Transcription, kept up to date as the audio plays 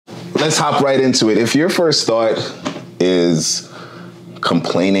let's hop right into it. If your first thought is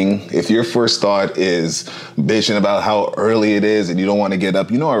complaining, if your first thought is bitching about how early it is and you don't want to get up,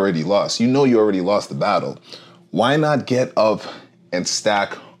 you know already lost. You know you already lost the battle. Why not get up and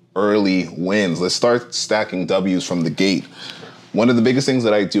stack early wins? Let's start stacking W's from the gate. One of the biggest things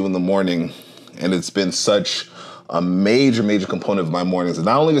that I do in the morning, and it's been such a major component of my mornings, is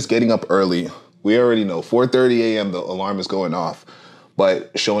not only just getting up early. We already know 4:30 a.m. the alarm is going off,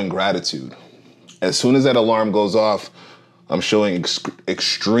 but showing gratitude. As soon as that alarm goes off, I'm showing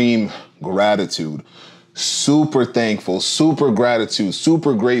extreme gratitude. Super thankful, super gratitude,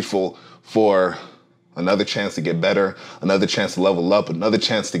 super grateful for another chance to get better, another chance to level up, another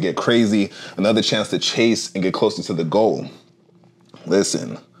chance to get crazy, another chance to chase and get closer to the goal.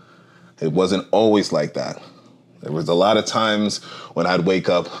 Listen, it wasn't always like that. There was a lot of times when I'd wake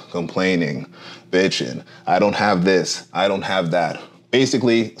up complaining, bitching, I don't have this, I don't have that.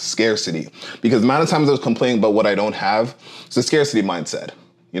 Basically, scarcity. Because the amount of times I was complaining about what I don't have, it's a scarcity mindset,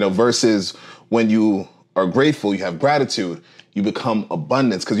 versus when you are grateful, you have gratitude, you become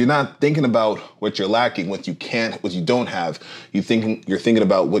abundance, because you're not thinking about what you're lacking, what you can't, what you don't have. You're thinking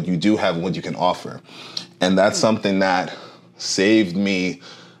about what you do have and what you can offer. And that's something that saved me.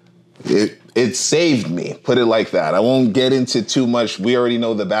 It saved me, put it like that. I won't get into too much. We already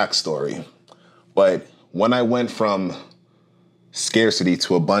know the backstory. But when I went from scarcity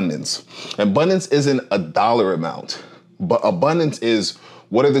to abundance isn't a dollar amount, but abundance is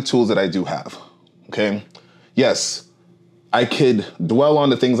what are the tools that I do have, okay? Yes, I could dwell on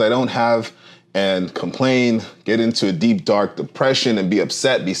the things I don't have and complain, get into a deep, dark depression and be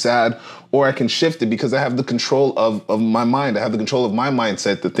upset, be sad, or I can shift it because I have the control of my mind. I have the control of my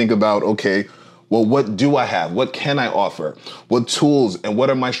mindset to think about, okay, well, what do I have? What can I offer? What tools and what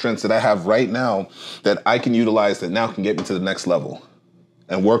are my strengths that I have right now that I can utilize that now can get me to the next level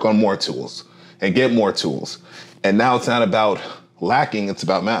and work on more tools and get more tools. And now it's not about lacking. It's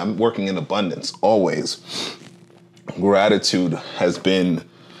about, man, I'm working in abundance always. Gratitude has been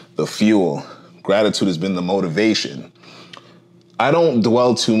the fuel. Gratitude has been the motivation. I don't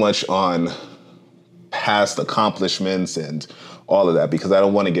dwell too much on past accomplishments and all of that because I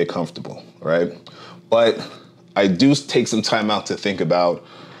don't want to get comfortable, right? But I do take some time out to think about,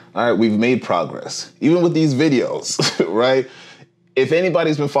 all right, we've made progress, even with these videos, right? If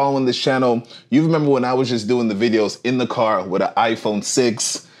anybody's been following this channel, you remember when I was just doing the videos in the car with an iPhone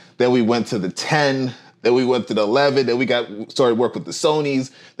 6, then we went to the 10, then we went to the 11, then we started work with the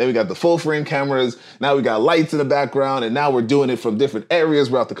Sonys, then we got the full frame cameras, now we got lights in the background, and now we're doing it from different areas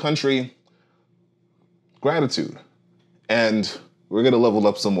throughout the country. Gratitude. And we're gonna level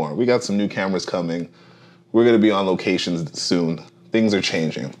up some more. We got some new cameras coming. We're gonna be on locations soon. Things are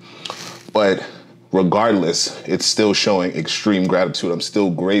changing. But regardless, it's still showing extreme gratitude. I'm still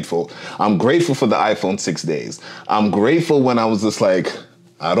grateful. I'm grateful for the iPhone 6 days. I'm grateful when I was just like,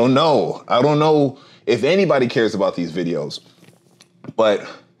 I don't know if anybody cares about these videos, but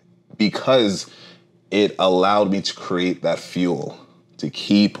because it allowed me to create that fuel, to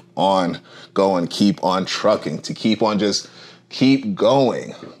keep on going, keep on trucking, to keep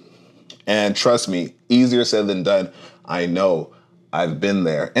going. And trust me, easier said than done. I know I've been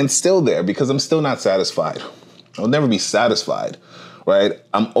there and still there because I'm still not satisfied. I'll never be satisfied, right?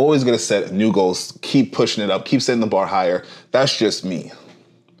 I'm always going to set new goals, keep pushing it up, keep setting the bar higher. That's just me.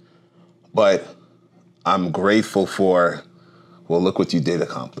 But I'm grateful for, well, look what you did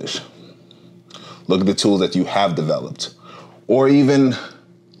accomplish. Look at the tools that you have developed. Or even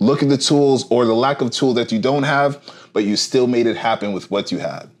look at the tools or the lack of tools that you don't have, but you still made it happen with what you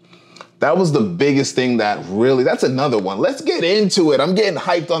had. That was the biggest thing that's another one. Let's get into it. I'm getting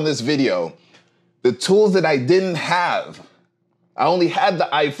hyped on this video. The tools that I didn't have. I only had the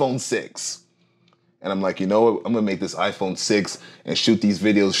iPhone 6. And I'm like, you know what? I'm gonna make this iPhone 6 and shoot these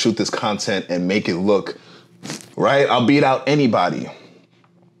videos, shoot this content and make it look right. I'll beat out anybody.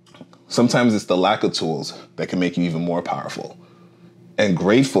 Sometimes it's the lack of tools that can make you even more powerful. And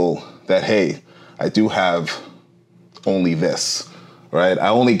grateful that, hey, I do have only this, right? I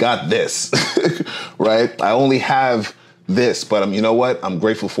only got this, right? I only have this, but you know what? I'm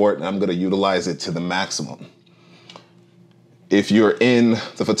grateful for it and I'm gonna utilize it to the maximum. If you're in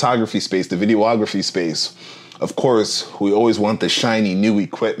the photography space, the videography space, of course, we always want the shiny new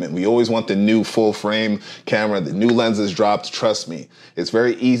equipment. We always want the new full frame camera, the new lenses dropped. Trust me, it's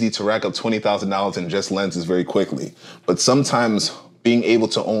very easy to rack up $20,000 in just lenses very quickly. But sometimes being able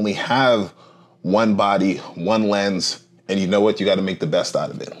to only have one body, one lens, and you know what? You got to make the best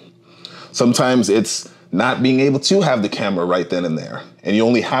out of it. Sometimes it's not being able to have the camera right then and there, and you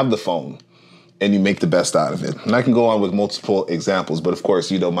only have the phone. and you make the best out of it. And I can go on with multiple examples, but of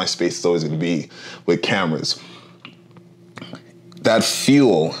course, my space is always going to be with cameras. That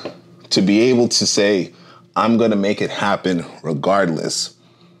fuel to be able to say, I'm going to make it happen regardless.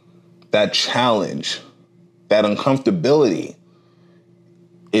 That challenge, that uncomfortability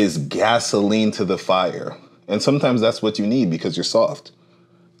is gasoline to the fire. And sometimes that's what you need because you're soft.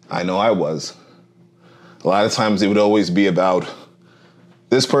 I know I was. A lot of times it would always be about,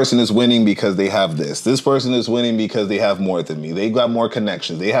 this person is winning because they have this. This person is winning because they have more than me. They got more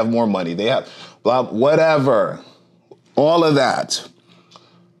connections. They have more money. They have blah, whatever. All of that.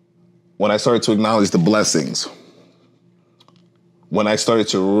 When I started to acknowledge the blessings, when I started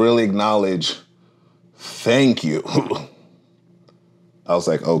to really acknowledge, thank you, I was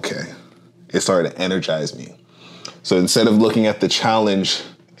like, okay. It started to energize me. So instead of looking at the challenge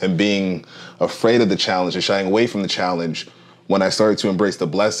and being afraid of the challenge and shying away from the challenge, when I started to embrace the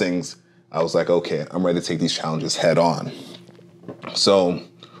blessings, I was like, okay, I'm ready to take these challenges head on. So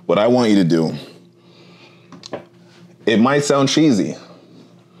what I want you to do, it might sound cheesy.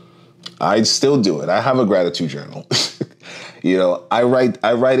 I still do it. I have a gratitude journal. I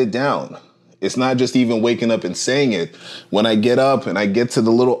write it down. It's not just even waking up and saying it. When I get up and I get to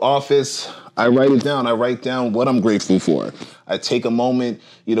the little office, I write it down. I write down what I'm grateful for. I take a moment,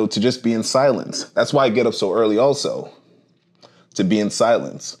 to just be in silence. That's why I get up so early also, to be in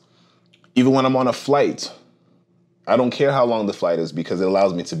silence. Even when I'm on a flight, I don't care how long the flight is because it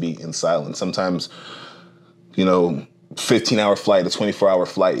allows me to be in silence. Sometimes, 15-hour flight, a 24-hour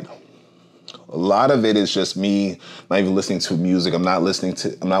flight. A lot of it is just me not even listening to music. I'm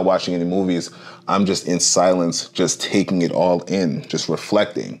not watching any movies. I'm just in silence, just taking it all in, just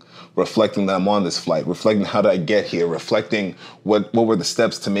reflecting that I'm on this flight, reflecting how did I get here, reflecting what were the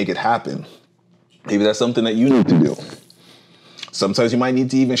steps to make it happen. Maybe that's something that you need to do. Sometimes you might need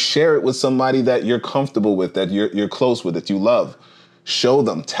to even share it with somebody that you're comfortable with, that you're close with, that you love. Show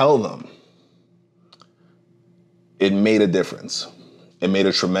them, tell them. It made a difference. It made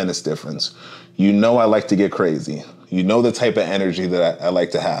a tremendous difference. I like to get crazy. The type of energy that I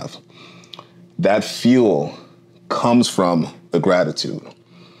like to have. That fuel comes from the gratitude.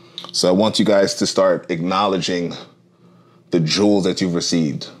 So I want you guys to start acknowledging the jewels that you've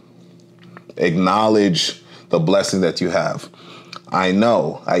received. Acknowledge the blessing that you have. I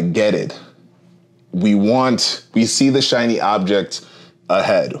know, I get it. We see the shiny object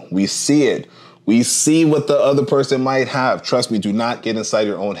ahead. We see it. We see what the other person might have. Trust me, do not get inside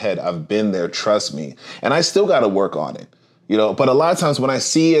your own head. I've been there, trust me. And I still got to work on it. But a lot of times when I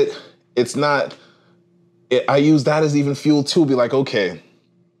see it, I use that as even fuel too. Be like, okay,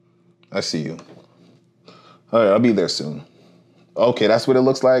 I see you. All right, I'll be there soon. Okay, that's what it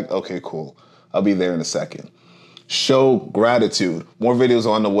looks like? Okay, cool. I'll be there in a second. Show gratitude. More videos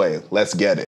on the way. Let's get it.